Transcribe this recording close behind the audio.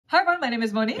Hi everyone, my name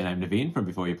is Monique. And I'm Naveen from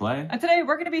Before You Play. And today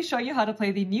we're going to be showing you how to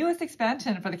play the newest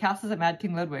expansion for the Castles of Mad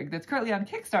King Ludwig that's currently on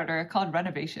Kickstarter called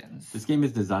Renovations. This game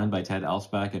is designed by Ted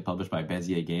Alspach and published by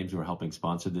Bezier Games, who are helping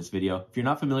sponsor this video. If you're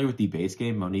not familiar with the base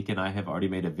game, Monique and I have already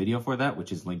made a video for that,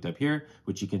 which is linked up here,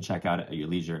 which you can check out at your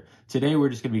leisure. Today we're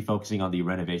just going to be focusing on the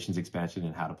Renovations expansion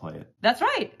and how to play it. That's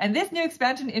right, and this new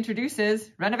expansion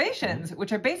introduces Renovations,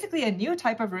 which are basically a new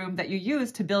type of room that you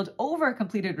use to build over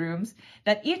completed rooms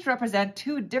that each represent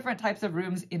two different types of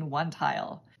rooms in one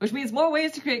tile, which means more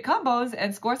ways to create combos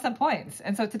and score some points.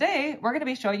 And so today we're going to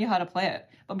be showing you how to play it.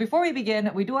 But before we begin,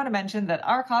 we do want to mention that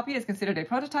our copy is considered a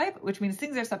prototype, which means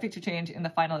things are subject to change in the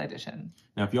final edition.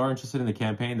 Now, if you are interested in the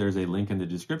campaign, there's a link in the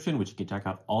description, which you can check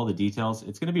out all the details.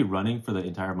 It's going to be running for the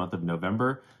entire month of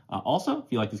November. Also, if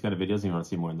you like these kind of videos and you want to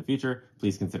see more in the future,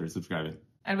 please consider subscribing.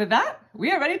 And with that,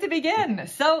 we are ready to begin.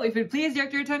 So if you'd please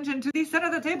direct your attention to the center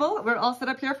of the table, we're all set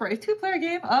up here for a two-player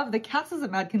game of the Castles of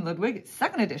Mad King Ludwig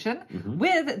 2nd edition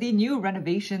with the new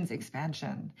Renovations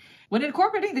expansion. When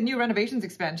incorporating the new Renovations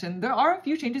expansion, there are a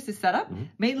few changes to setup.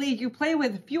 Mainly, you play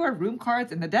with fewer room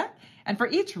cards in the deck, and for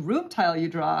each room tile you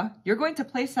draw, you're going to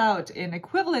place out an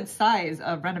equivalent size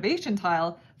of renovation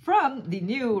tile from the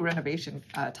new renovation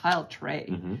tile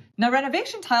tray. Now,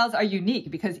 renovation tiles are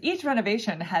unique because each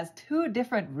renovation has two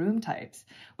different room types,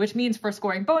 which means for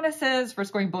scoring bonuses, for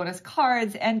scoring bonus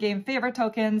cards, endgame favor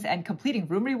tokens, and completing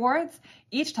room rewards,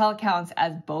 each tile counts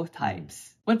as both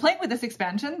types. When playing with this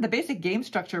expansion, the basic game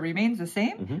structure remains the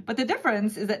same, but the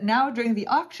difference is that now during the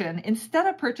auction, instead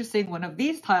of purchasing one of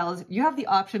these tiles, you have the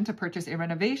option to purchase a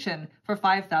renovation for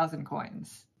 5,000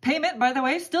 coins. Payment, by the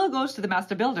way, still goes to the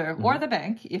master builder or the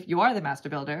bank if you are the master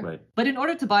builder. Right. But in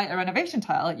order to buy a renovation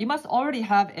tile, you must already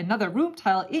have another room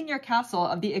tile in your castle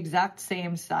of the exact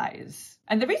same size.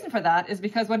 And the reason for that is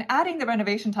because when adding the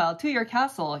renovation tile to your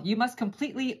castle, you must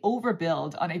completely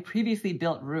overbuild on a previously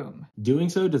built room. Doing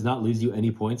so does not lose you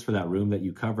any points for that room that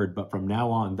you covered, but from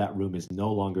now on, that room is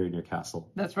no longer in your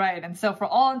castle. That's right. And so for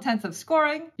all intents of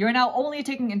scoring, you're now only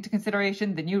taking into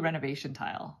consideration the new renovation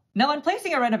tile. Now, when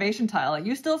placing a renovation tile,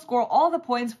 you still score all the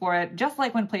points for it, just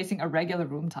like when placing a regular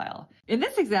room tile. In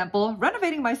this example,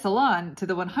 renovating my salon to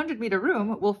the 100-meter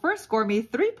room will first score me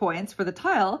 3 points for the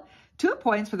tile, 2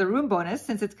 points for the room bonus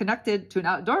since it's connected to an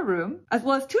outdoor room, as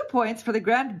well as 2 points for the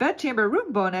grand bedchamber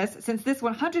room bonus since this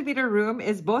 100-meter room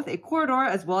is both a corridor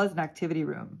as well as an activity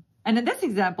room. And in this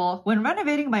example, when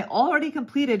renovating my already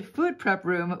completed food prep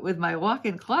room with my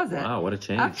walk-in closet, Wow, what a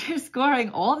change. after scoring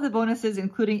all of the bonuses,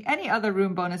 including any other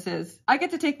room bonuses, I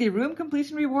get to take the room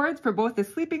completion rewards for both the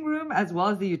sleeping room as well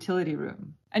as the utility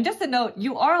room. And just a note,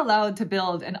 you are allowed to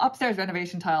build an upstairs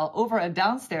renovation tile over a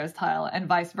downstairs tile and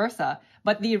vice versa,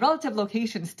 but the relative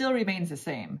location still remains the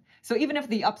same. So even if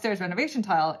the upstairs renovation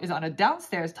tile is on a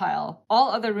downstairs tile,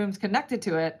 all other rooms connected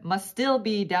to it must still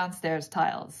be downstairs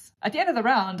tiles. At the end of the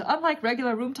round, unlike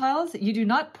regular room tiles, you do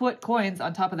not put coins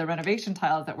on top of the renovation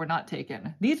tiles that were not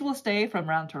taken. These will stay from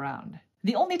round to round.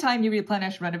 The only time you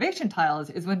replenish renovation tiles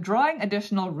is when drawing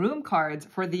additional room cards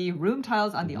for the room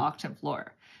tiles on the auction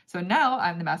floor. So now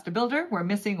I'm the master builder. We're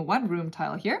missing one room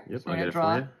tile here. Yep, so I'm going to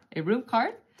draw a room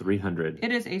card. 300.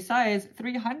 It is a size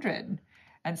 300.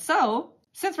 And so,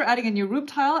 since we're adding a new room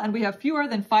tile and we have fewer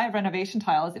than 5 renovation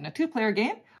tiles in a 2-player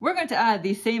game, we're going to add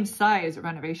the same size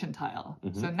renovation tile.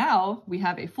 So now we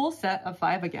have a full set of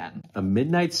 5 again. A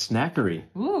midnight snackery.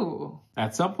 Ooh.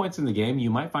 At some points in the game,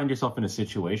 you might find yourself in a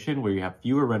situation where you have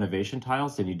fewer renovation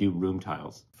tiles than you do room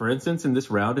tiles. For instance, in this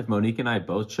round, if Monique and I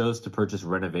both chose to purchase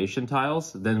renovation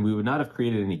tiles, then we would not have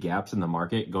created any gaps in the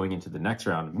market going into the next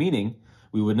round, meaning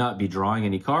we would not be drawing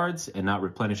any cards and not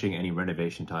replenishing any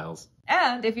renovation tiles.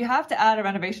 And if you have to add a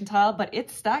renovation tile, but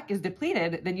its stack is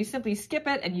depleted, then you simply skip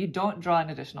it and you don't draw an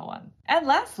additional one. And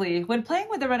lastly, when playing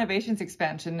with the Renovations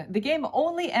expansion, the game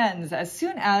only ends as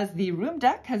soon as the room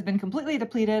deck has been completely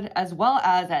depleted, as well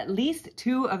as at least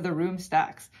 2 of the room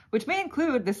stacks, which may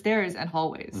include the stairs and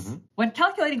hallways. When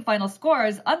calculating final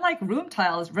scores, unlike room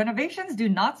tiles, Renovations do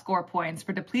not score points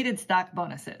for depleted stack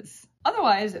bonuses.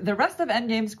 Otherwise, the rest of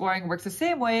endgame scoring works the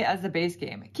same way as the base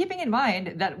game, keeping in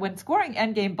mind that when scoring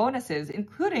endgame bonuses,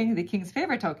 including the King's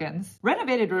Favor tokens,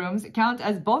 renovated rooms count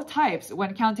as both types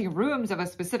when counting rooms of a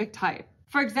specific type.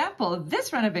 For example,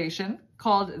 this renovation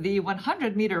called the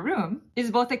 100-meter room, is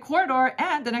both a corridor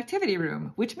and an activity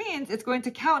room, which means it's going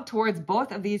to count towards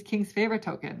both of these King's Favor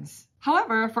tokens.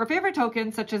 However, for favor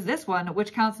tokens such as this one,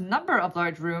 which counts number of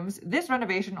large rooms, this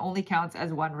renovation only counts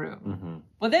as one room.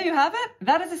 Well, there you have it.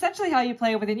 That is essentially how you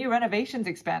play with the new Renovations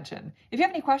expansion. If you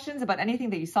have any questions about anything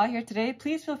that you saw here today,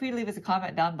 please feel free to leave us a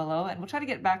comment down below, and we'll try to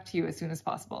get back to you as soon as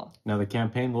possible. Now, the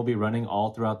campaign will be running all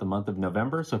throughout the month of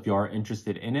November, so if you are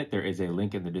interested in it, there is a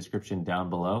link in the description down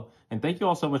below. And thank you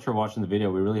all so much for watching the video.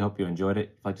 We really hope you enjoyed it. If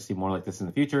you'd like to see more like this in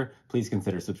the future, please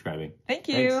consider subscribing. Thank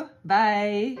you. Thanks.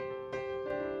 Bye.